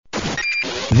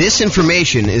This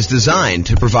information is designed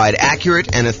to provide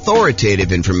accurate and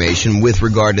authoritative information with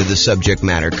regard to the subject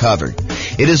matter covered.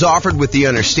 It is offered with the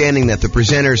understanding that the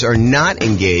presenters are not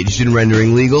engaged in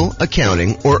rendering legal,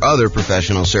 accounting, or other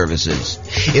professional services.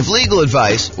 If legal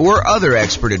advice or other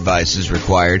expert advice is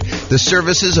required, the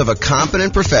services of a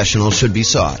competent professional should be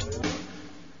sought.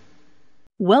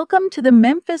 Welcome to the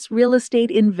Memphis Real Estate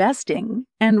Investing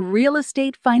and Real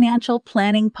Estate Financial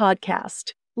Planning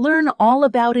Podcast. Learn all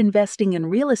about investing in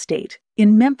real estate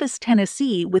in Memphis,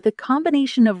 Tennessee, with a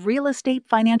combination of real estate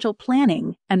financial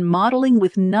planning and modeling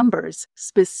with numbers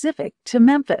specific to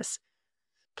Memphis,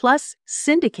 plus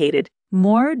syndicated,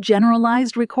 more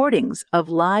generalized recordings of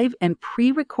live and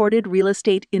pre-recorded real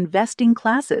estate investing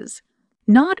classes,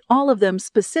 not all of them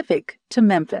specific to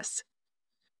Memphis.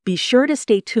 Be sure to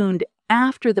stay tuned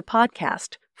after the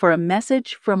podcast for a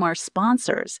message from our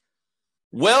sponsors.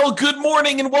 Well, good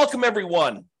morning and welcome,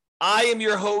 everyone. I am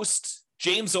your host,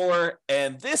 James Orr,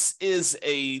 and this is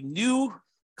a new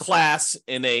class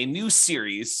in a new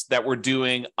series that we're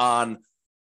doing on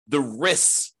the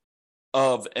risks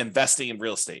of investing in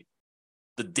real estate,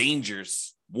 the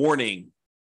dangers, warning,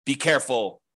 be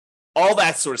careful, all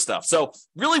that sort of stuff. So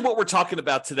really what we're talking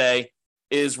about today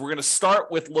is we're going to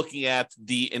start with looking at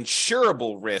the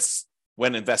insurable risks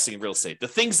when investing in real estate, the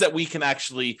things that we can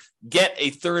actually get a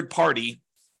third party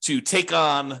to take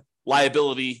on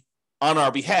liability on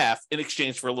our behalf in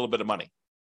exchange for a little bit of money.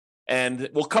 And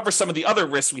we'll cover some of the other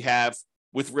risks we have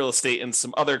with real estate in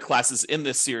some other classes in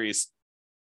this series.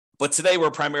 But today we're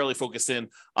primarily focused in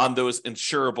on those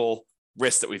insurable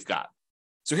risks that we've got.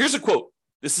 So here's a quote.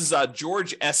 This is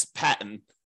George S. Patton,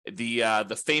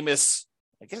 the famous,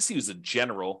 I guess he was a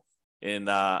general in,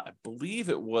 I believe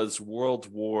it was World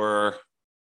War,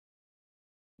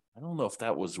 I don't know if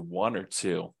that was 1 or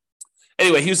 2.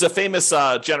 Anyway, he was a famous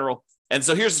general. And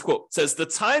so here's the quote. It says, "The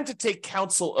time to take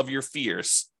counsel of your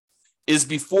fears is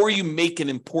before you make an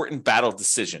important battle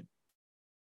decision.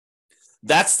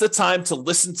 That's the time to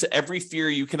listen to every fear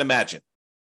you can imagine.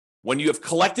 When you have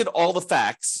collected all the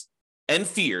facts and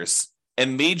fears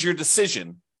and made your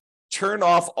decision, turn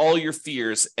off all your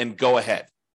fears and go ahead."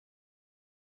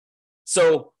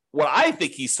 So what I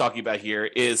think he's talking about here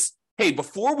is, hey,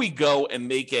 before we go and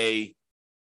make a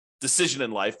decision in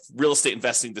life, real estate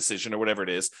investing decision or whatever it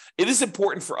is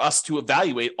important for us to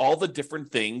evaluate all the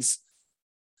different things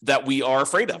that we are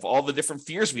afraid of, all the different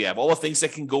fears we have, all the things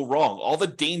that can go wrong, all the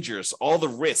dangers, all the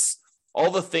risks, all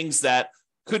the things that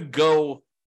could go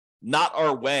not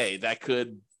our way, that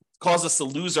could cause us to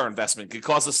lose our investment, could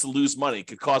cause us to lose money,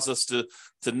 could cause us to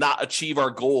not achieve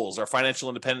our goals, our financial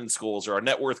independence goals, or our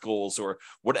net worth goals, or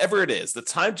whatever it is. The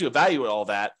time to evaluate all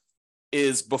that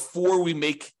is before we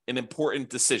make an important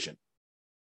decision,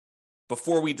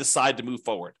 before we decide to move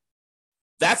forward.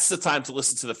 That's the time to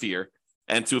listen to the fear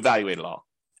and to evaluate it all.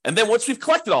 And then once we've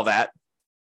collected all that,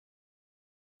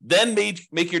 then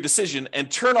make your decision and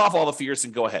turn off all the fears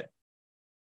and go ahead.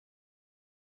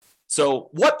 So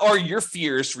what are your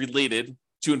fears related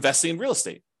to investing in real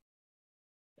estate?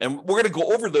 And we're going to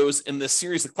go over those in this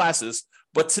series of classes.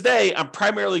 But today, I'm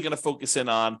primarily going to focus in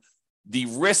on the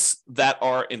risks that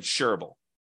are insurable,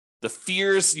 the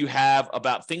fears you have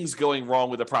about things going wrong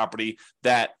with a property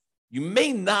that you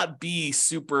may not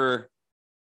want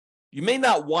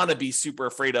to be super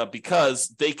afraid of because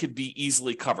they could be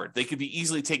easily covered. They could be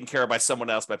easily taken care of by someone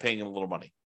else by paying them a little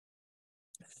money.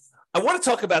 I want to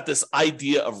talk about this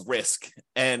idea of risk,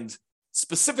 and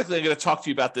specifically, I'm going to talk to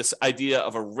you about this idea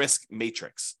of a risk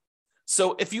matrix.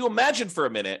 So if you imagine for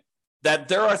a minute that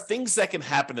there are things that can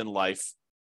happen in life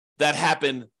that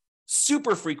happen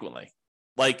super frequently,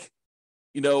 like,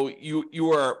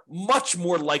 you are much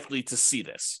more likely to see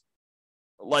this,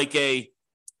 like an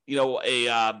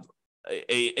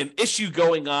issue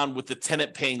going on with the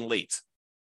tenant paying late.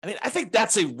 I mean, I think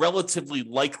that's a relatively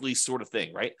likely sort of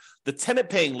thing, right? The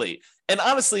tenant paying late. And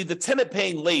honestly, the tenant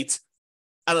paying late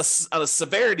on a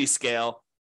severity scale,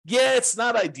 yeah, it's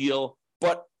not ideal,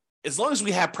 but as long as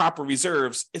we have proper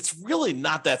reserves, it's really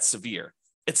not that severe.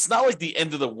 It's not like the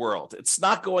end of the world. It's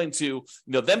not going to,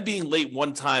 them being late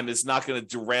one time is not going to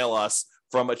derail us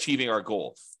from achieving our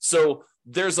goal. So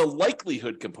there's a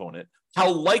likelihood component,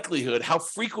 how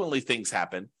frequently things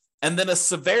happen, and then a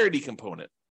severity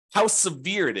component. How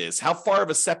severe it is, how far of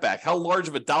a setback, how large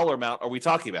of a dollar amount are we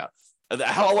talking about?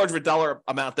 How large of a dollar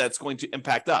amount that's going to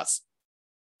impact us?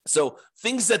 So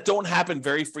things that don't happen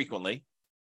very frequently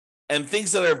and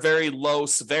things that are very low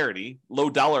severity, low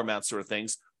dollar amount sort of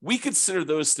things, we consider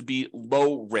those to be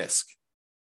low risk.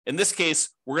 In this case,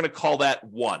 we're going to call that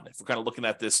 1. If we're kind of looking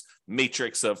at this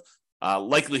matrix of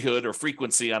likelihood or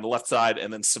frequency on the left side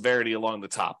and then severity along the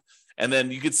top. And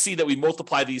then you can see that we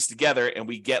multiply these together and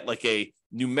we get like a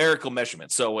numerical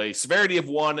measurement. So a severity of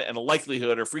 1 and a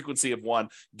likelihood or frequency of 1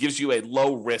 gives you a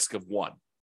low risk of 1.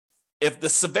 If the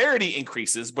severity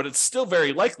increases, but it's still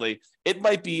very likely, it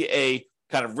might be a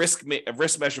kind of risk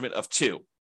measurement of 2,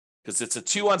 because it's a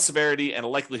 2 on severity and a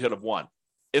likelihood of 1.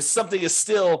 If something is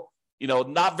still,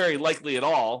 not very likely at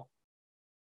all,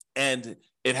 and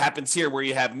it happens here where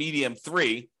you have medium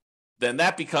 3, then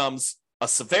that becomes a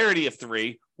severity of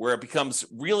 3, where it becomes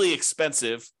really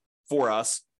expensive for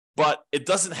us, but it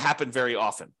doesn't happen very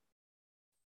often.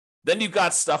 Then you've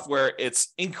got stuff where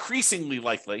it's increasingly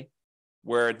likely,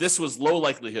 where this was low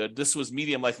likelihood, this was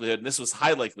medium likelihood, and this was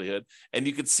high likelihood, and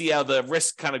you can see how the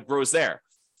risk kind of grows there.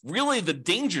 Really, the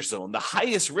danger zone, the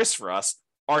highest risk for us,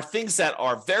 are things that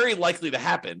are very likely to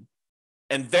happen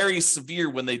and very severe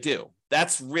when they do.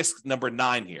 That's risk number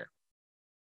 9 here.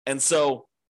 And so,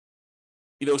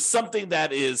 something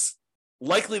that is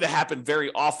likely to happen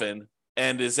very often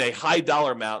and is a high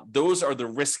dollar amount, those are the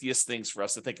riskiest things for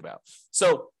us to think about.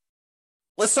 So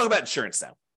let's talk about insurance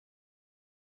now.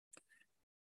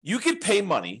 You could pay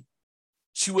money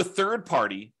to a third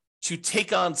party to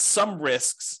take on some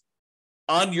risks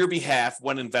on your behalf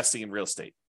when investing in real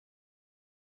estate.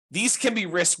 These can be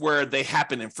risks where they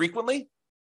happen infrequently,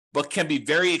 but can be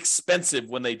very expensive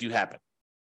when they do happen.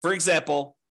 For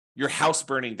example, your house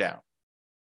burning down.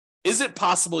 Is it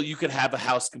possible you could have a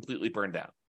house completely burned down?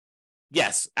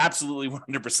 Yes, absolutely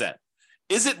 100%.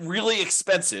 Is it really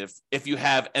expensive if you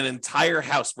have an entire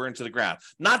house burned to the ground?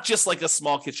 Not just like a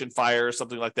small kitchen fire or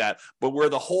something like that, but where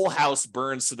the whole house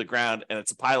burns to the ground and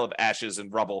it's a pile of ashes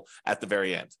and rubble at the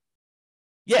very end.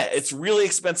 Yeah, it's really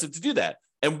expensive to do that.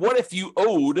 And what if you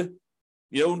owed,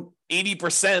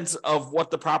 80% of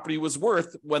what the property was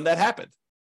worth when that happened?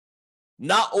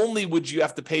 Not only would you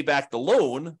have to pay back the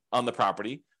loan on the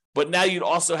property, but now you'd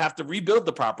also have to rebuild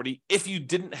the property if you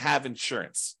didn't have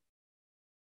insurance.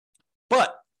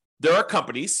 But there are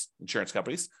companies, insurance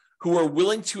companies, who are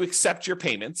willing to accept your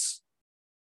payments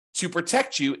to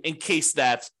protect you in case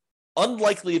that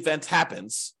unlikely event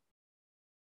happens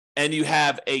and you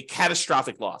have a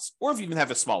catastrophic loss, or if you even have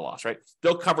a small loss, right?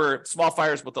 They'll cover small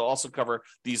fires, but they'll also cover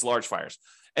these large fires.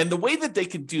 And the way that they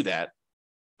can do that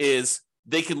is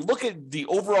they can look at the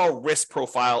overall risk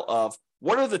profile of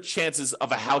what are the chances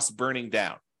of a house burning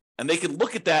down? And they can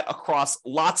look at that across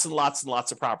lots and lots and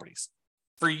lots of properties.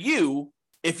 For you,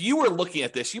 if you were looking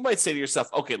at this, you might say to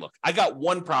yourself, okay, look, I got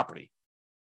one property.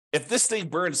 If this thing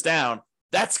burns down,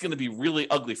 that's going to be really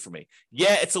ugly for me.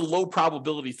 Yeah, it's a low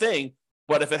probability thing,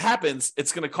 but if it happens,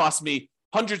 it's going to cost me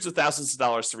hundreds of thousands of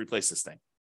dollars to replace this thing.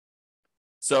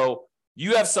 So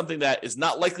you have something that is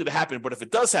not likely to happen, but if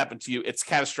it does happen to you, it's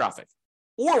catastrophic.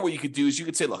 Or what you could do is you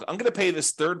could say, look, I'm going to pay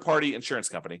this third-party insurance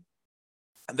company,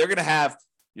 and they're going to have,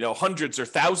 hundreds or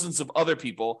thousands of other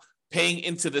people paying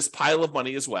into this pile of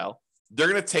money as well. They're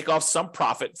going to take off some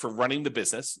profit for running the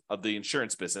business of the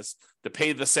insurance business, to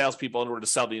pay the salespeople in order to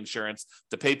sell the insurance,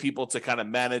 to pay people to kind of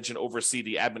manage and oversee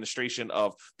the administration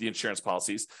of the insurance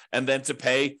policies, and then to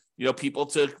pay, people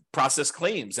to process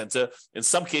claims and to, in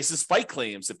some cases, fight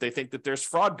claims if they think that there's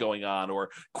fraud going on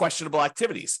or questionable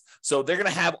activities. So they're going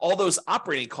to have all those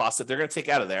operating costs that they're going to take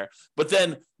out of there. But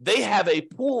then they have a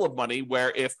pool of money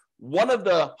where if one of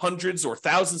the hundreds or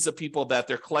thousands of people that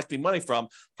they're collecting money from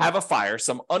have a fire,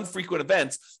 some unfrequent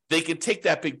events, they can take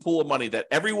that big pool of money that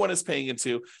everyone is paying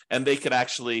into, and they could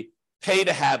actually pay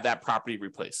to have that property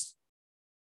replaced.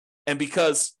 And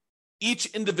because each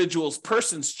individual's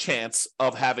person's chance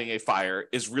of having a fire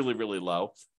is really, really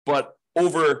low, but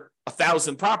over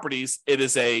 1,000 properties, it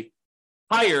is a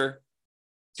higher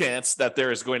chance that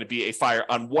there is going to be a fire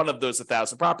on one of those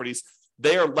 1,000 properties,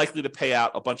 they are likely to pay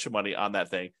out a bunch of money on that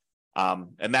thing.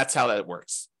 And that's how that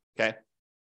works. Okay.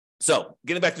 So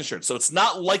getting back to insurance. So it's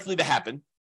not likely to happen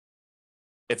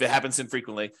if it happens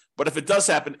infrequently, but if it does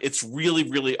happen, it's really,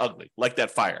 really ugly, like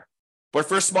that fire. But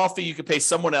for a small fee, you can pay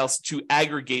someone else to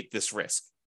aggregate this risk,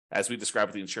 as we described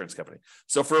with the insurance company.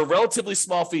 So for a relatively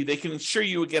small fee, they can insure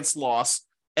you against loss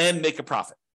and make a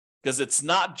profit, because it's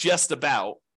not just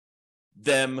about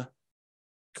them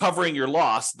covering your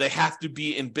loss. They have to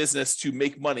be in business to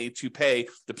make money to pay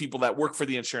the people that work for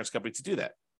the insurance company to do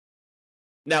that.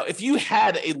 Now, if you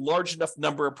had a large enough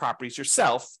number of properties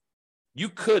yourself, you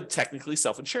could technically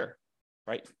self-insure,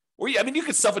 right? Or you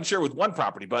could self-insure with one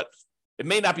property, but it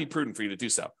may not be prudent for you to do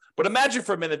so. But imagine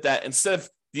for a minute that instead of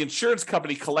the insurance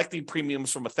company collecting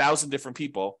premiums from 1,000 different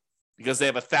people, because they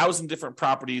have 1,000 different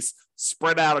properties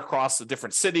spread out across a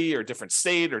different city or different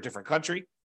state or different country,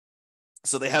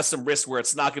 so they have some risk where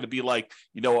it's not going to be like,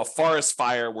 a forest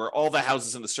fire where all the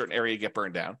houses in a certain area get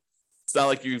burned down. It's not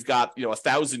like you've got,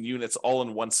 1,000 units all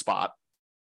in one spot.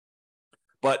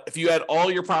 But if you had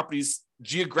all your properties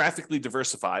geographically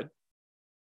diversified,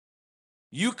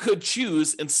 you could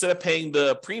choose, instead of paying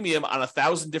the premium on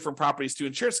 1,000 different properties to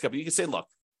insurance company, you can say, look,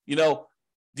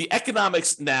 the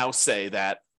economics now say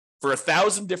that for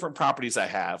 1,000 different properties I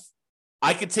have,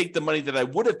 I could take the money that I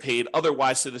would have paid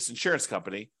otherwise to this insurance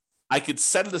company. I could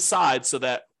set it aside so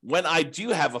that when I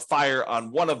do have a fire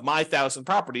on one of my 1,000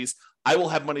 properties, I will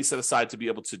have money set aside to be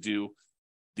able to do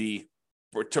to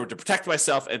protect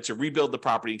myself and to rebuild the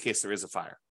property in case there is a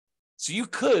fire. So you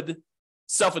could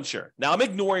self-insure. Now, I'm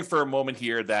ignoring for a moment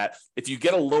here that if you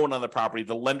get a loan on the property,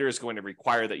 the lender is going to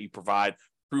require that you provide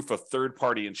proof of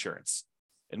third-party insurance.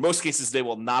 In most cases, they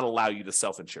will not allow you to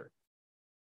self-insure.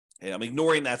 And I'm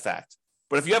ignoring that fact.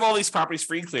 But if you have all these properties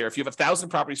free and clear, if you have 1,000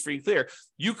 properties free and clear,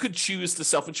 you could choose to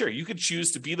self-insure. You could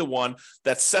choose to be the one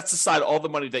that sets aside all the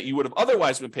money that you would have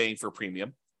otherwise been paying for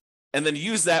premium, and then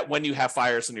use that when you have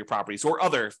fires in your properties or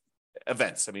other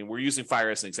events. I mean, we're using fire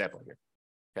as an example here.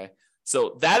 Okay.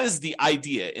 So that is the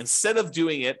idea. Instead of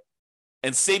doing it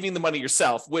and saving the money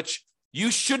yourself, which you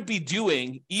should be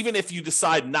doing even if you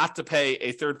decide not to pay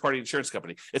a third-party insurance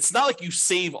company. It's not like you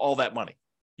save all that money.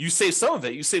 You save some of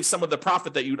it. You save some of the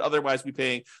profit that you'd otherwise be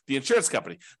paying the insurance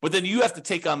company. But then you have to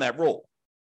take on that role.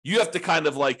 You have to kind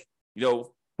of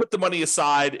put the money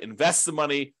aside, invest the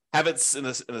money, have it in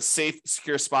a safe,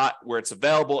 secure spot where it's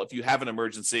available. If you have an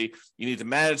emergency, you need to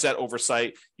manage that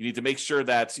oversight. You need to make sure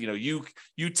that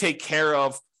you take care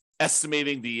of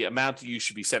estimating the amount that you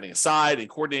should be setting aside and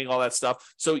coordinating all that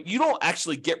stuff. So you don't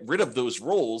actually get rid of those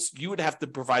roles. You would have to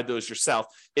provide those yourself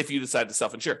if you decide to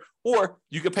self-insure. Or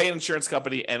you could pay an insurance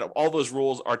company and all those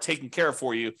roles are taken care of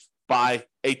for you by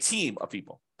a team of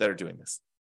people that are doing this.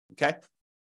 Okay?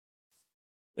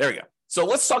 There we go. So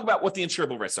let's talk about what the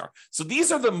insurable risks are. So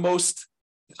these are the most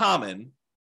common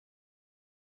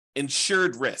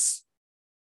insured risks.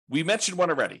 We mentioned one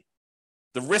already,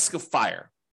 the risk of fire.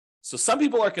 So some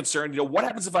people are concerned, what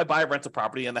happens if I buy a rental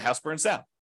property and the house burns down?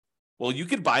 Well, you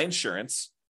could buy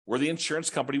insurance where the insurance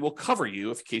company will cover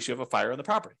you in case you have a fire on the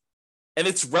property. And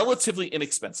it's relatively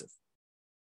inexpensive.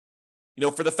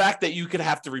 For the fact that you could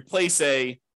have to replace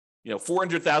a,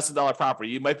 $400,000 property,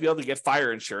 you might be able to get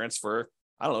fire insurance for,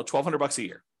 $1,200 a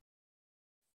year.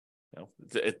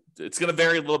 It's going to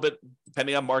vary a little bit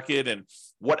depending on market and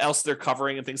what else they're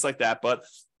covering and things like that. But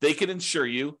they can insure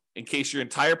you in case your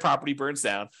entire property burns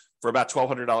down for about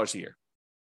 $1,200 a year.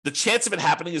 The chance of it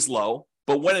happening is low,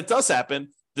 but when it does happen,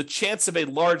 the chance of a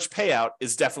large payout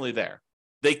is definitely there.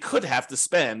 They could have to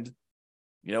spend,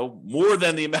 more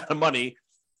than the amount of money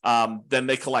than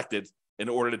they collected in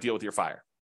order to deal with your fire.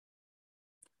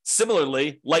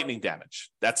 Similarly, lightning damage.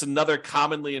 That's another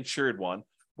commonly insured one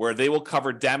where they will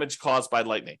cover damage caused by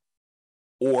lightning.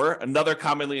 Or another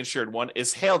commonly insured one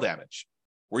is hail damage,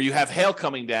 where you have hail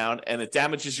coming down and it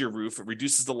damages your roof, it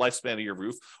reduces the lifespan of your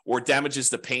roof, or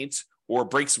damages the paint, or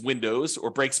breaks windows,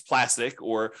 or breaks plastic,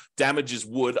 or damages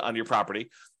wood on your property.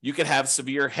 You can have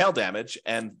severe hail damage,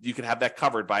 and you can have that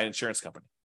covered by an insurance company.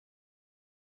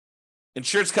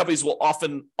 Insurance companies will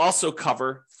often also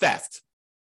cover theft.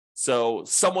 So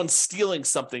someone stealing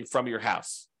something from your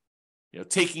house,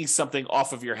 taking something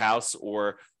off of your house,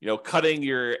 or, cutting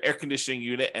your air conditioning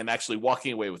unit and actually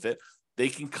walking away with it. They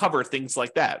can cover things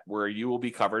like that, where you will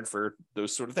be covered for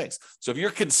those sort of things. So if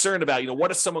you're concerned about, what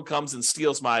if someone comes and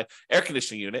steals my air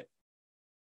conditioning unit,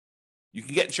 you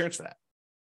can get insurance for that.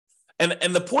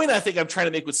 And the point I think I'm trying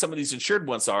to make with some of these insured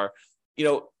ones are,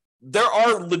 there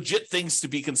are legit things to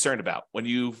be concerned about when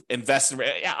you invest in,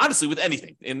 honestly, with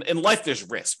anything. In life, there's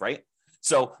risk, right?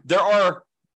 So there are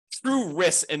true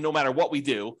risks, and no matter what we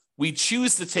do, we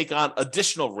choose to take on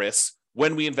additional risks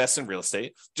when we invest in real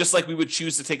estate, just like we would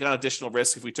choose to take on additional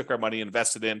risk if we took our money and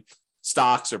invested in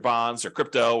stocks or bonds or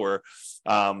crypto or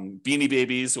Beanie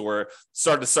Babies, or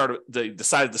decided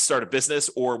to start a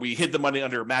business, or we hid the money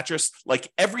under a mattress.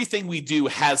 Like, everything we do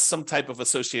has some type of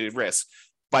associated risk.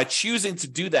 By choosing to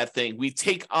do that thing, we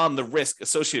take on the risk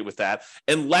associated with that,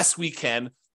 unless we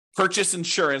can purchase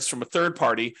insurance from a third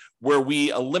party where we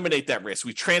eliminate that risk.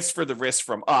 We transfer the risk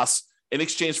from us in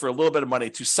exchange for a little bit of money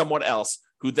to someone else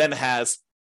who then has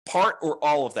part or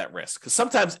all of that risk. Because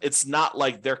sometimes it's not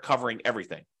like they're covering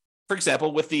everything. For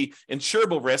example, with the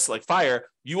insurable risks like fire,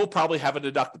 you will probably have a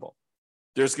deductible.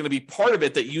 There's going to be part of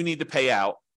it that you need to pay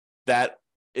out that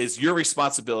is your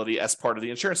responsibility as part of the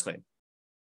insurance claim.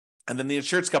 And then the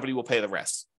insurance company will pay the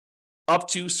rest up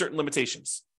to certain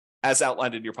limitations as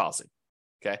outlined in your policy.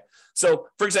 Okay. So,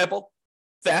 for example,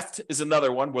 theft is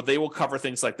another one where they will cover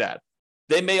things like that.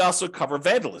 They may also cover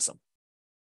vandalism.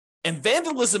 And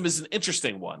vandalism is an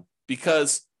interesting one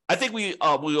because I think we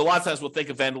a lot of times we'll think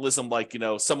of vandalism like,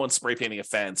 someone spray painting a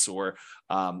fence or,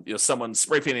 someone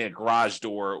spray painting a garage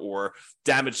door or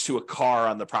damage to a car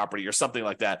on the property or something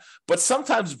like that. But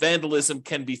sometimes vandalism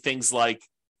can be things like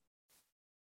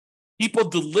people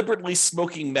deliberately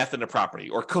smoking meth in a property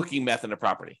or cooking meth in a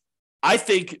property. I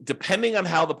think depending on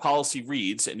how the policy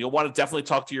reads, and you'll want to definitely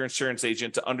talk to your insurance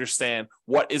agent to understand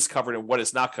what is covered and what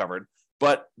is not covered,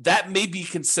 but that may be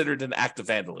considered an act of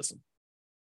vandalism.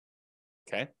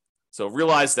 Okay, so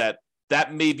realize that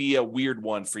may be a weird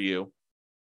one for you,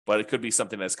 but it could be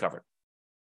something that's covered.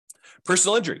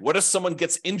 Personal injury. What if someone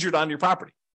gets injured on your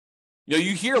property? You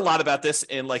hear a lot about this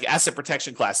in like asset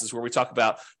protection classes where we talk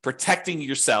about protecting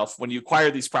yourself when you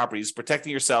acquire these properties,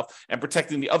 protecting yourself and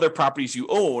protecting the other properties you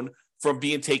own from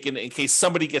being taken in case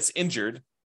somebody gets injured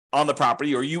on the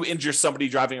property or you injure somebody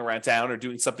driving around town or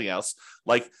doing something else.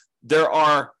 Like there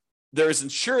is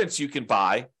insurance you can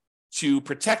buy to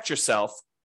protect yourself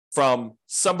from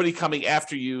somebody coming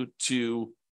after you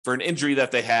for an injury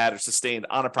that they had or sustained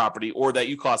on a property or that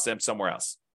you caused them somewhere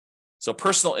else. So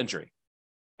personal injury.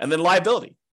 And then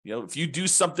liability. If you do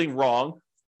something wrong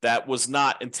that was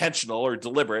not intentional or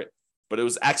deliberate, but it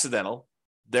was accidental,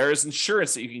 there is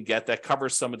insurance that you can get that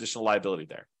covers some additional liability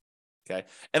there. Okay.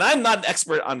 And I'm not an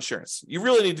expert on insurance. You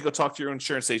really need to go talk to your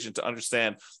insurance agent to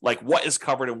understand like what is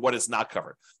covered and what is not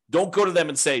covered. Don't go to them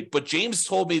and say, but James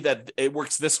told me that it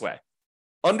works this way.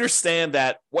 Understand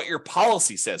that what your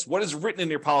policy says, what is written in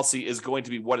your policy is going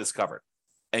to be what is covered.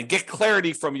 And get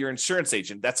clarity from your insurance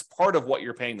agent. That's part of what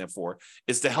you're paying them for,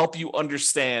 is to help you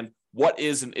understand what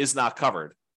is and is not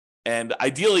covered. And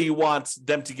ideally, you want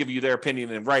them to give you their opinion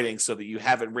in writing so that you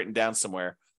have it written down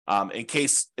somewhere in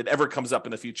case it ever comes up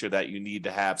in the future that you need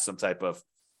to have some type of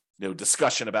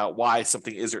discussion about why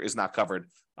something is or is not covered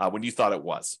when you thought it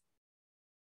was.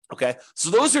 Okay, so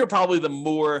those are probably the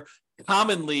more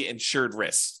commonly insured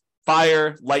risks: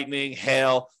 fire, lightning,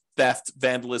 hail, theft,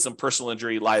 vandalism, personal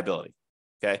injury, liability.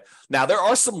 Okay. Now, there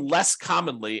are some less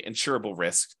commonly insurable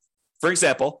risks. For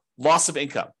example, loss of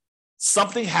income.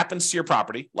 Something happens to your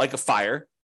property, like a fire,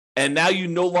 and now you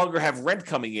no longer have rent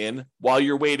coming in while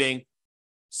you're waiting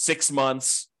 6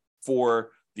 months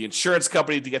for the insurance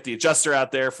company to get the adjuster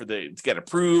out there to get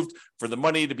approved, for the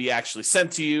money to be actually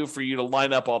sent to you, for you to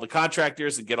line up all the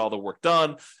contractors and get all the work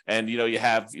done. And, you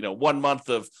have, 1 month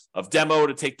of demo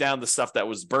to take down the stuff that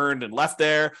was burned and left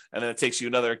there. And then it takes you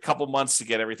another couple months to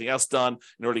get everything else done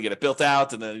in order to get it built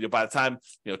out. And then by the time,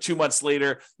 2 months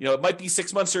later, it might be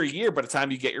 6 months or a year by the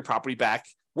time you get your property back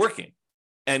working.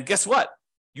 And guess what?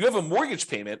 You have a mortgage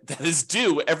payment that is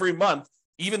due every month,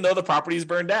 even though the property is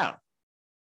burned down.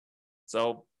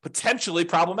 So potentially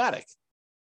problematic.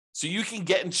 So you can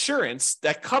get insurance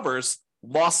that covers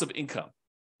loss of income.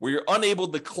 Where you're unable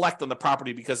to collect on the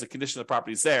property because the condition of the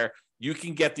property is there, you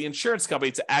can get the insurance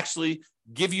company to actually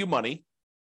give you money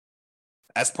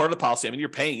as part of the policy. I mean, you're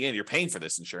paying for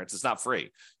this insurance. It's not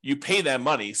free. You pay them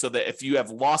money so that if you have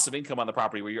loss of income on the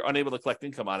property where you're unable to collect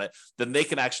income on it, then they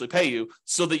can actually pay you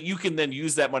so that you can then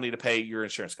use that money to pay your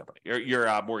insurance company,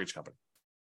 your mortgage company,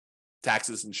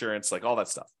 taxes, insurance, like all that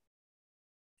stuff.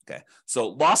 Okay, so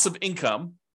loss of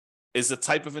income is a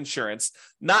type of insurance,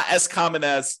 not as common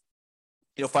as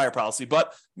fire policy,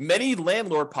 but many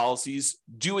landlord policies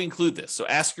do include this. So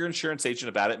ask your insurance agent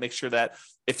about it. Make sure that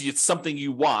if it's something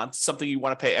you want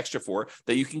to pay extra for,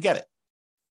 that you can get it.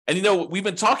 And we've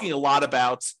been talking a lot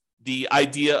about the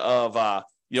idea of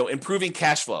improving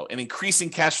cash flow and increasing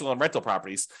cash flow on rental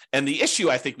properties. And the issue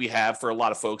I think we have for a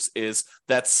lot of folks is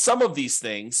that some of these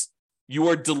things you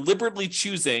are deliberately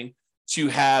choosing to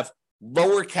have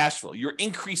lower cash flow.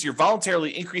 You're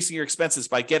voluntarily increasing your expenses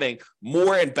by getting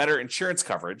more and better insurance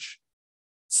coverage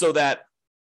so that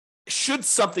should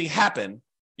something happen,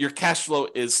 your cash flow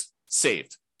is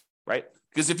saved, right?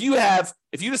 Because if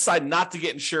you decide not to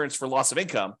get insurance for loss of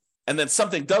income and then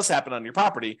something does happen on your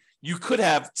property, you could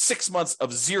have 6 months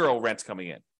of zero rent coming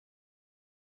in.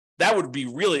 That would be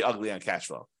really ugly on cash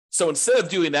flow. So instead of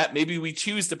doing that, maybe we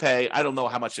choose to pay, I don't know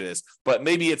how much it is, but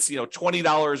maybe it's $20 or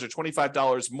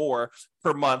 $25 more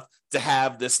per month to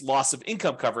have this loss of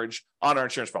income coverage on our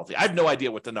insurance policy. I have no idea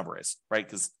what the number is, right?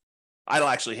 Because I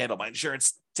don't actually handle my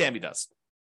insurance. Tammy does.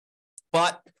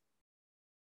 But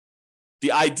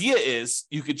the idea is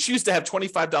you could choose to have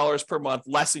 $25 per month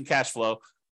less in cash flow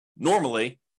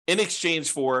normally in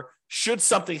exchange for, should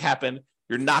something happen,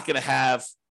 you're not going to have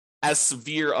as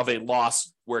severe of a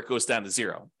loss where it goes down to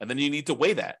zero. And then you need to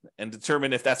weigh that and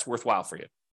determine if that's worthwhile for you.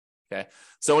 Okay.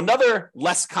 So another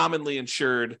less commonly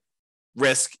insured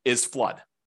risk is flood.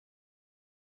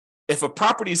 If a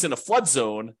property is in a flood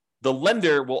zone, the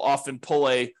lender will often pull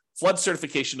a flood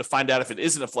certification to find out if it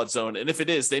isn't a flood zone. And if it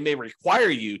is, they may require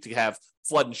you to have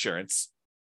flood insurance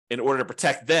in order to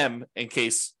protect them in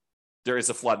case there is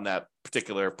a flood in that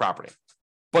particular property.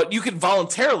 But you can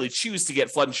voluntarily choose to get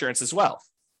flood insurance as well.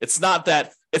 It's not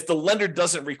that if the lender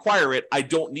doesn't require it, I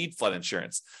don't need flood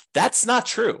insurance. That's not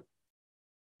true.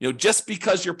 Just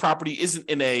because your property isn't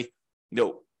in a,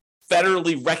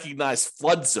 federally recognized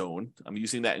flood zone, I'm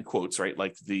using that in quotes, right?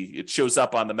 Like it shows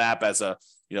up on the map as a,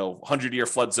 100-year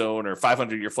flood zone or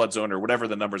 500-year flood zone or whatever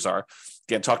the numbers are.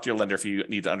 Again, talk to your lender if you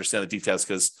need to understand the details,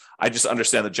 because I just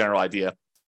understand the general idea.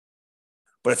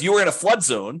 But if you were in a flood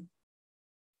zone,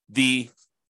 the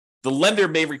lender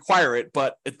may require it,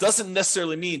 but it doesn't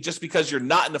necessarily mean just because you're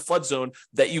not in the flood zone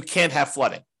that you can't have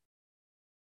flooding.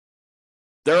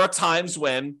 There are times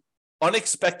when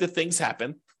unexpected things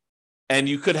happen and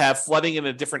you could have flooding in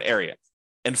a different area.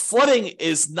 And flooding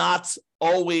is not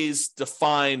always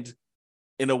defined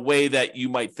in a way that you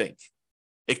might think.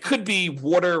 It could be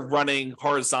water running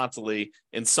horizontally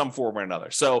in some form or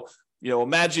another. So,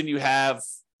 imagine you have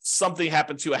something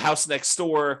happen to a house next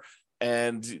door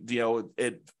and,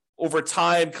 it over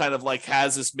time kind of like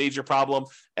has this major problem.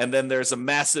 And then there's a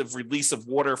massive release of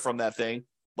water from that thing,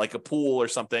 like a pool or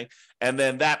something. And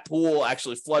then that pool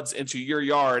actually floods into your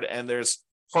yard and there's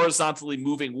horizontally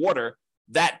moving water.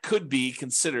 That could be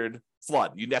considered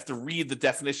flood. You'd have to read the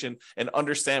definition and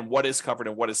understand what is covered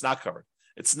and what is not covered.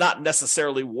 It's not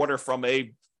necessarily water from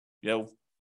a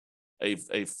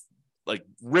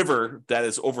river that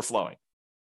is overflowing.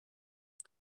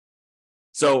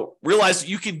 So realize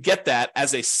you can get that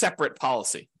as a separate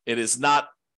policy. It is not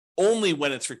only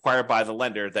when it's required by the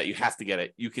lender that you have to get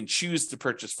it. You can choose to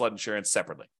purchase flood insurance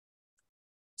separately.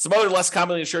 Some other less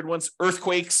commonly insured ones,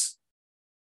 earthquakes.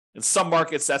 In some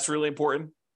markets, that's really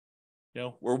important.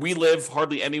 Where we live,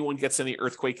 hardly anyone gets any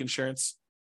earthquake insurance.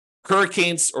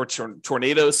 Hurricanes or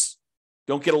tornadoes.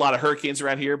 Don't get a lot of hurricanes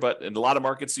around here, but in a lot of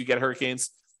markets, you get hurricanes.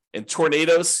 And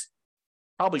tornadoes,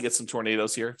 probably get some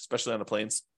tornadoes here, especially on the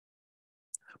plains.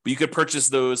 But you could purchase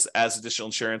those as additional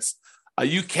insurance.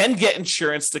 You can get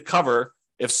insurance to cover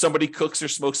if somebody cooks or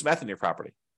smokes meth in your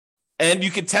property. And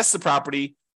you can test the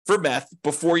property for meth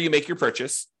before you make your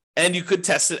purchase. And you could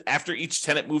test it after each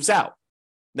tenant moves out.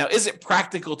 Now, is it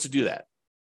practical to do that?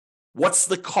 What's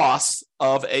the cost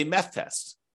of a meth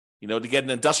test? To get an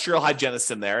industrial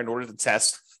hygienist in there in order to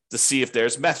test to see if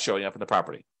there's meth showing up in the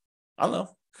property. I don't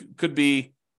know. Could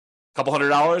be a couple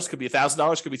 $100, could be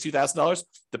 $1,000, could be $2,000.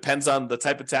 Depends on the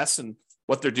type of test and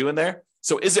what they're doing there.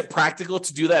 So is it practical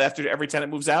to do that after every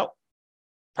tenant moves out?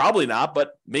 Probably not,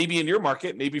 but maybe in your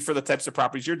market, maybe for the types of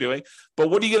properties you're doing. But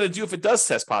what are you going to do if it does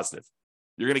test positive?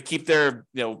 You're going to keep their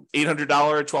 $800,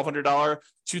 $1,200, $2,000,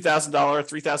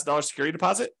 $3,000 security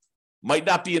deposit? Might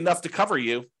not be enough to cover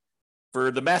you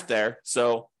for the meth there.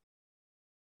 So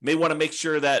may want to make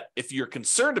sure that if you're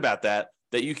concerned about that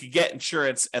you can get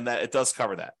insurance and that it does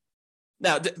cover that.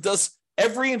 Now, does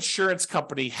every insurance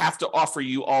company have to offer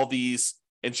you all these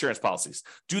insurance policies?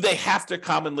 Do they have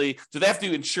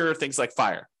to insure things like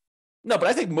fire? No, but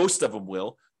I think most of them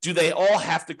will. Do they all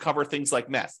have to cover things like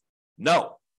meth?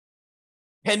 No.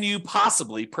 Can you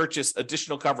possibly purchase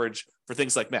additional coverage for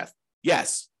things like meth?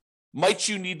 Yes. Might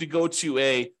you need to go to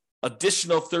a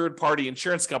additional third-party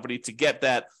insurance company to get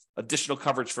that additional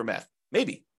coverage for meth?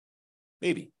 Maybe.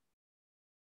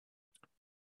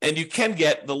 And you can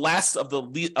get the last of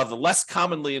the less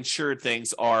commonly insured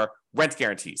things are rent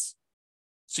guarantees.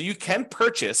 So you can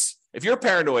purchase, if you're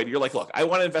paranoid, you're like, look, I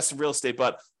want to invest in real estate,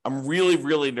 but I'm really,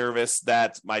 really nervous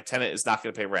that my tenant is not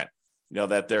going to pay rent.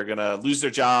 That they're going to lose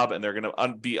their job and they're going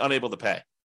to be unable to pay.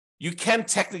 You can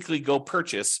technically go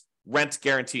purchase rent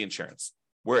guarantee insurance,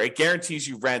 where it guarantees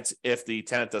you rent if the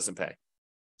tenant doesn't pay.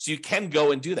 So you can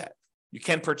go and do that. You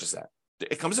can purchase that.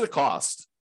 It comes at a cost.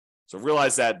 So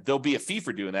realize that there'll be a fee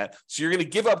for doing that. So you're going to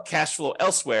give up cash flow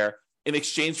elsewhere in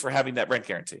exchange for having that rent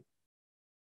guarantee.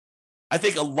 I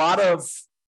think a lot of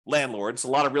landlords, a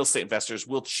lot of real estate investors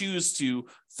will choose to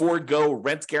forego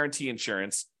rent guarantee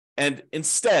insurance and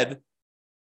instead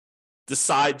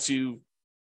decide to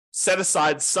set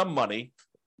aside some money,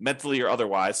 mentally or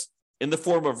otherwise, in the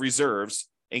form of reserves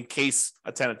in case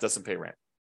a tenant doesn't pay rent.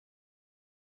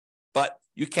 But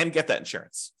you can get that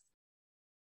insurance.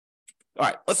 All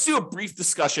right, let's do a brief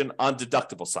discussion on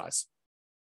deductible size.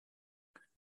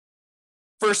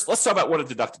 First, let's talk about what a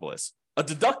deductible is. A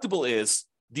deductible is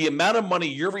the amount of money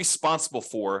you're responsible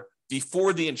for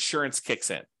before the insurance kicks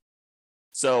in.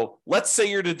 So let's say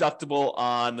your deductible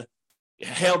on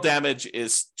hail damage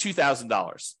is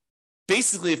 $2,000.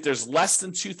 Basically, if there's less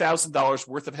than $2,000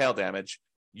 worth of hail damage,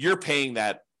 you're paying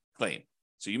that claim.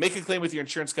 So you make a claim with your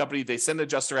insurance company, they send an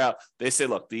adjuster out, they say,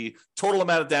 look, the total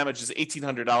amount of damage is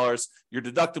 $1,800, your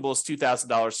deductible is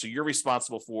 $2,000, so you're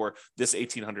responsible for this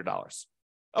 $1,800.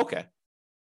 Okay.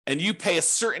 And you pay a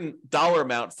certain dollar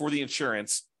amount for the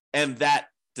insurance and that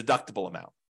deductible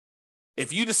amount.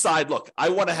 If you decide, look, I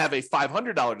want to have a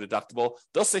 $500 deductible,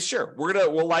 they'll say, sure,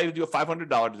 we'll allow you to do a $500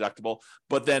 deductible,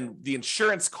 but then the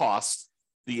insurance cost,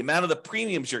 the amount of the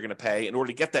premiums you're going to pay in order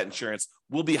to get that insurance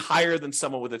will be higher than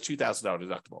someone with a $2,000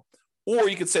 deductible. Or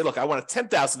you could say, look, I want a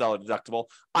 $10,000 deductible.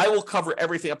 I will cover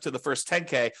everything up to the first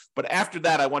 $10K, but after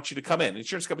that, I want you to come in.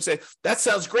 Insurance company say, that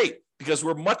sounds great because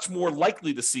we're much more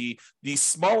likely to see these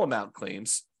small amount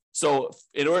claims. So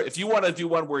if you want to do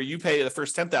one where you pay the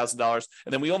first $10,000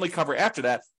 and then we only cover after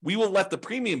that, we will let the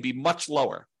premium be much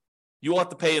lower. You will have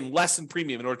to pay in less in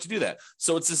premium in order to do that.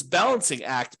 So it's this balancing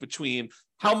act between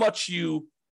how much you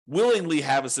willingly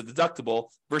have as a deductible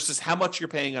versus how much you're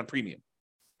paying on premium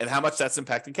and how much that's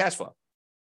impacting cash flow.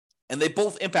 And they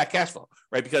both impact cash flow,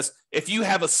 right? Because if you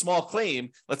have a small claim,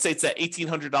 let's say it's that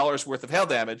 $1,800 worth of hail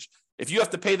damage, if you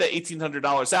have to pay that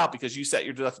 $1,800 out because you set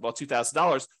your deductible at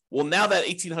 $2,000, well, now that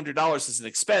 $1,800 is an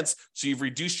expense, so you've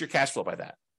reduced your cash flow by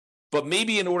that. But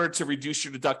maybe in order to reduce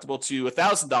your deductible to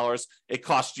 $1,000, it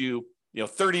costs you,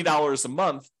 $30 a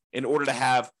month in order to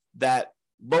have that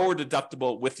lower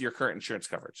deductible with your current insurance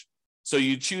coverage. So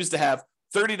you choose to have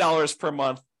 $30 per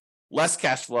month, less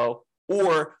cash flow,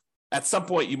 or at some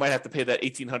point you might have to pay that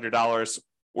 $1,800,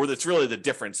 or that's really the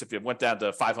difference. If it went down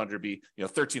to $500, be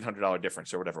 $1,300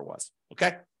 difference or whatever it was.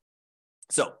 Okay.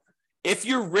 So if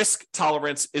your risk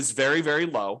tolerance is very, very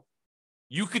low,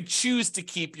 you could choose to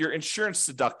keep your insurance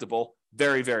deductible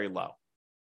very, very low.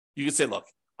 You could say, look,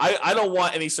 I don't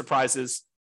want any surprises.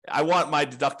 I want my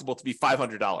deductible to be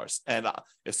 $500. And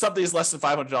if something is less than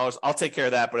 $500, I'll take care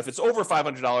of that. But if it's over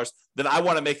 $500, then I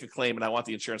want to make a claim and I want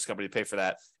the insurance company to pay for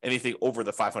that, anything over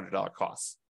the $500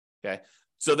 costs. Okay.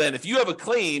 So then if you have a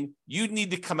claim, you need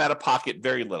to come out of pocket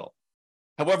very little.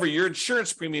 However, your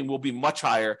insurance premium will be much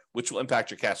higher, which will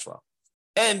impact your cash flow.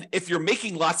 And if you're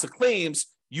making lots of claims,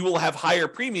 you will have higher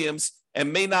premiums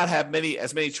and may not have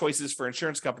as many choices for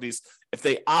insurance companies if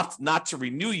they opt not to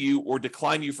renew you or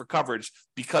decline you for coverage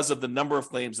because of the number of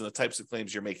claims and the types of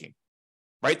claims you're making,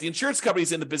 right? The insurance company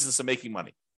is in the business of making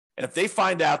money. And if they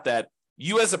find out that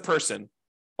you as a person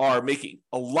are making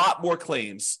a lot more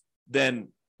claims than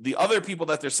the other people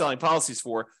that they're selling policies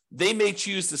for, they may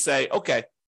choose to say, okay,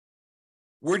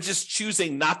 we're just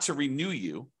choosing not to renew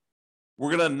you.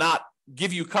 We're going to not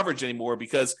give you coverage anymore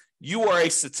because you are a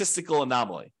statistical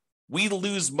anomaly. We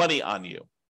lose money on you.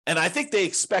 And I think they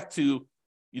expect to,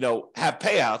 have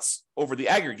payouts over the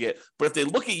aggregate. But if they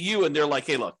look at you and they're like,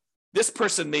 hey, look, this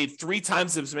person made 3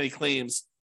 times as many claims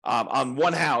on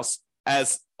one house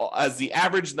as the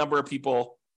average number of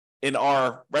people in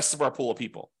our rest of our pool of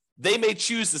people, they may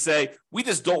choose to say, we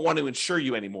just don't want to insure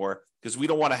you anymore because we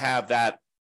don't want to have that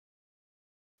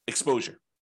exposure.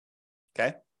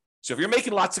 Okay. So if you're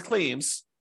making lots of claims,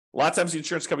 a lot of times the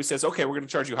insurance company says, okay, we're going to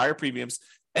charge you higher premiums.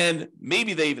 And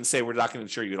maybe they even say, we're not going to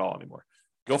insure you at all anymore.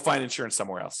 Go find insurance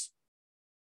somewhere else.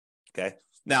 Okay.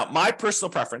 Now, my personal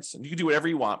preference, and you can do whatever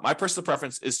you want, my personal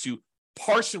preference is to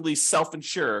partially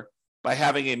self-insure by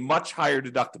having a much higher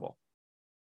deductible,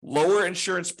 lower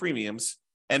insurance premiums,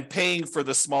 and paying for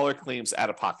the smaller claims out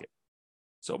of pocket.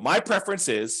 So my preference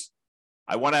is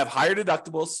I want to have higher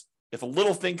deductibles. If a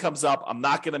little thing comes up, I'm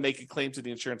not going to make a claim to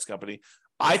the insurance company.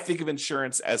 I think of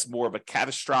insurance as more of a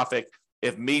catastrophic.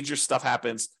 If major stuff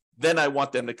happens, then I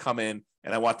want them to come in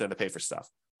and I want them to pay for stuff.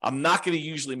 I'm not going to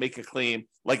usually make a claim.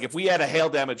 Like if we had a hail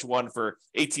damage one for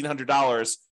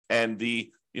 $1,800 and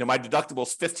my deductible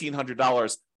is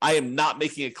 $1,500, I am not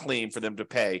making a claim for them to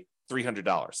pay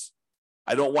 $300.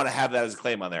 I don't want to have that as a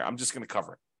claim on there. I'm just going to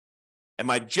cover it. And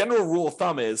my general rule of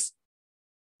thumb is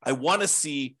I want to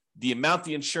see the amount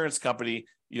the insurance company,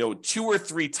 2 or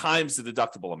 3 times the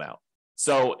deductible amount.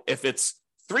 So if it's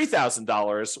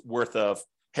 $3,000 worth of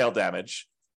hail damage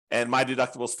and my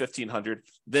deductible is $1,500,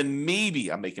 then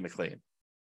maybe I'm making a claim.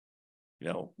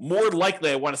 More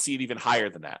likely I want to see it even higher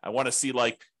than that. I want to see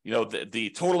the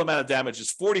total amount of damage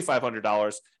is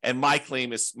 $4,500 and my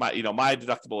claim is my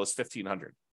deductible is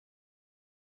 $1,500.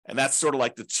 And that's sort of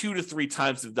like the 2 to 3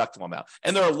 times the deductible amount.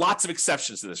 And there are lots of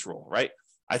exceptions to this rule, right?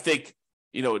 I think,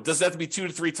 it doesn't have to be 2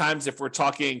 to 3 times if we're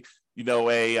talking,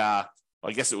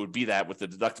 I guess it would be that with the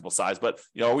deductible size, but,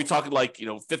 are we talking like,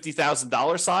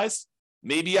 $50,000 size?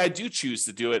 Maybe I do choose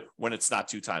to do it when it's not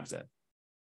 2 times in.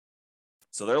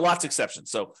 So there are lots of exceptions.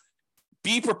 So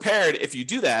be prepared if you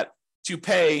do that to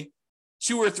pay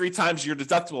 2 or 3 times your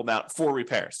deductible amount for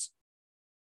repairs.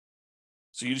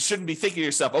 So you shouldn't be thinking to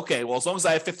yourself, okay, well, as long as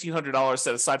I have $1,500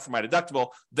 set aside for my deductible,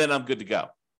 then I'm good to go.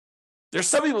 There's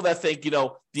some people that think,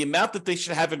 the amount that they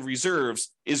should have in reserves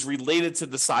is related to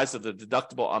the size of the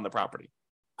deductible on the property.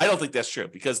 I don't think that's true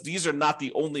because these are not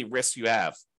the only risks you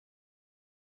have.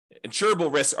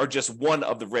 Insurable risks are just one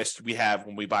of the risks we have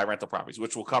when we buy rental properties,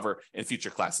 which we'll cover in future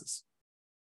classes.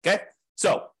 Okay,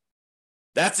 so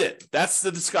that's it. That's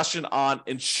the discussion on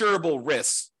insurable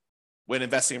risks when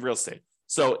investing in real estate.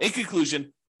 So in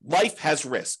conclusion, life has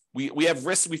risk. We have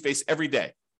risks we face every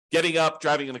day. Getting up,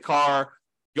 driving in the car,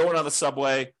 going on the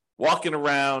subway, walking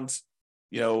around,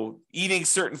 eating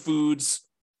certain foods,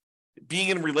 being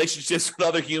in relationships with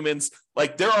other humans.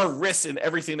 Like there are risks in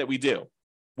everything that we do.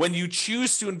 When you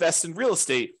choose to invest in real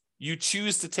estate, you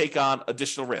choose to take on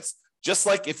additional risk. Just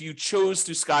like if you chose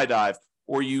to skydive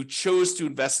or you chose to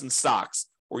invest in stocks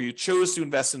or you chose to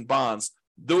invest in bonds,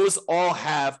 those all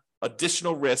have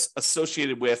additional risks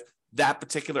associated with that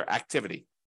particular activity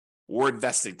or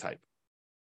investing type.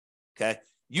 Okay.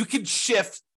 You can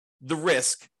shift the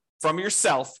risk from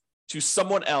yourself to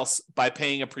someone else by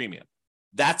paying a premium.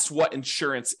 That's what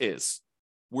insurance is.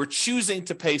 We're choosing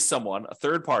to pay someone, a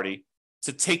third party,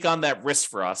 to take on that risk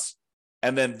for us,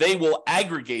 and then they will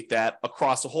aggregate that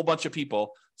across a whole bunch of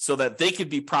people so that they can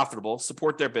be profitable,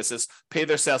 support their business, pay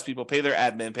their salespeople, pay their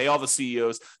admin, pay all the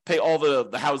CEOs, pay all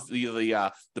the house,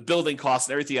 the building costs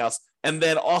and everything else, and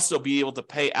then also be able to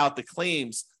pay out the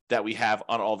claims that we have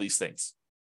on all these things.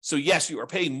 So yes, you are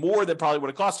paying more than probably what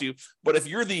it costs you, but if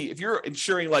you're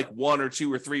insuring like 1 or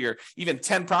 2 or 3 or even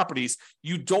 10 properties,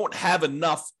 you don't have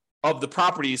enough of the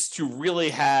properties to really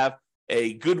have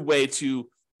a good way to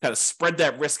kind of spread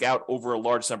that risk out over a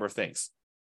large number of things.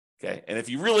 Okay. And if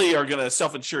you really are going to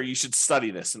self-insure, you should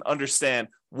study this and understand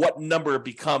what number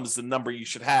becomes the number you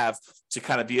should have to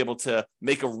kind of be able to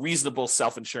make a reasonable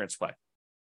self-insurance play.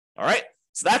 All right.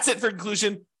 So that's it for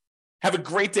conclusion. Have a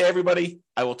great day, everybody.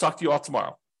 I will talk to you all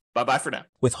tomorrow. Bye-bye for now.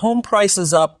 With home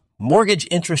prices up, mortgage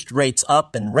interest rates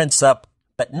up, and rents up,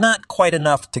 but not quite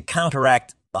enough to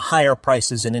counteract the higher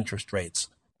prices and interest rates,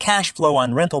 cash flow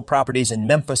on rental properties in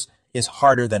Memphis is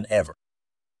harder than ever.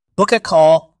 Book a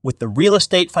call with the Real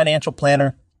Estate Financial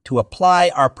Planner to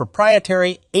apply our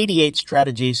proprietary 88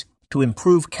 strategies to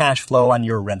improve cash flow on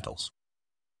your rentals.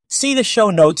 See the show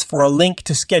notes for a link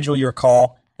to schedule your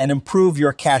call and improve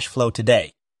your cash flow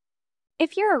today.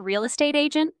 If you're a real estate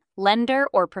agent, lender,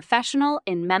 or professional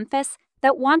in Memphis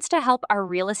that wants to help our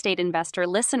real estate investor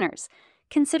listeners,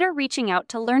 consider reaching out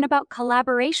to learn about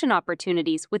collaboration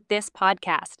opportunities with this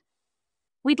podcast.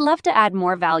 We'd love to add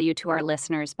more value to our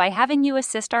listeners by having you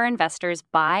assist our investors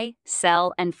buy,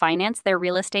 sell, and finance their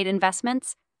real estate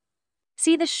investments.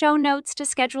 See the show notes to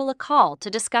schedule a call to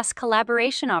discuss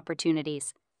collaboration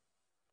opportunities.